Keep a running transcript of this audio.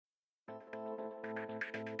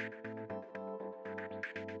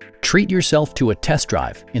Treat yourself to a test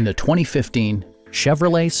drive in the 2015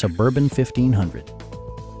 Chevrolet Suburban 1500.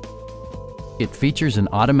 It features an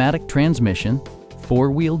automatic transmission,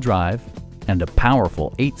 four-wheel drive, and a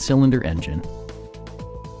powerful 8-cylinder engine.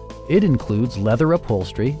 It includes leather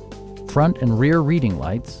upholstery, front and rear reading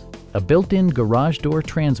lights, a built-in garage door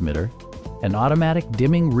transmitter, an automatic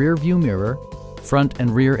dimming rear-view mirror, front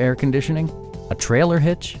and rear air conditioning, a trailer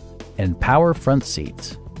hitch, and power front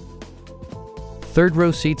seats.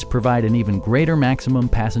 Third-row seats provide an even greater maximum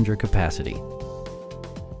passenger capacity.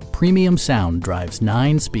 Premium sound drives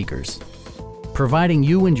 9 speakers, providing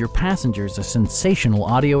you and your passengers a sensational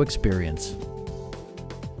audio experience.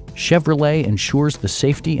 Chevrolet ensures the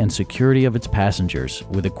safety and security of its passengers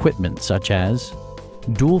with equipment such as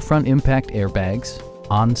dual front impact airbags,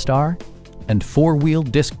 OnStar, and 4-wheel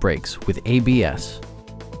disc brakes with ABS.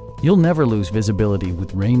 You'll never lose visibility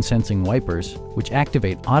with rain-sensing wipers, which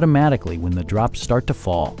activate automatically when the drops start to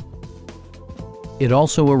fall. It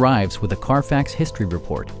also arrives with a Carfax history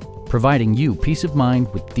report, providing you peace of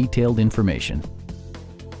mind with detailed information.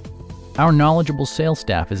 Our knowledgeable sales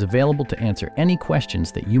staff is available to answer any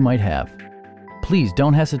questions that you might have. Please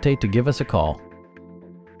don't hesitate to give us a call.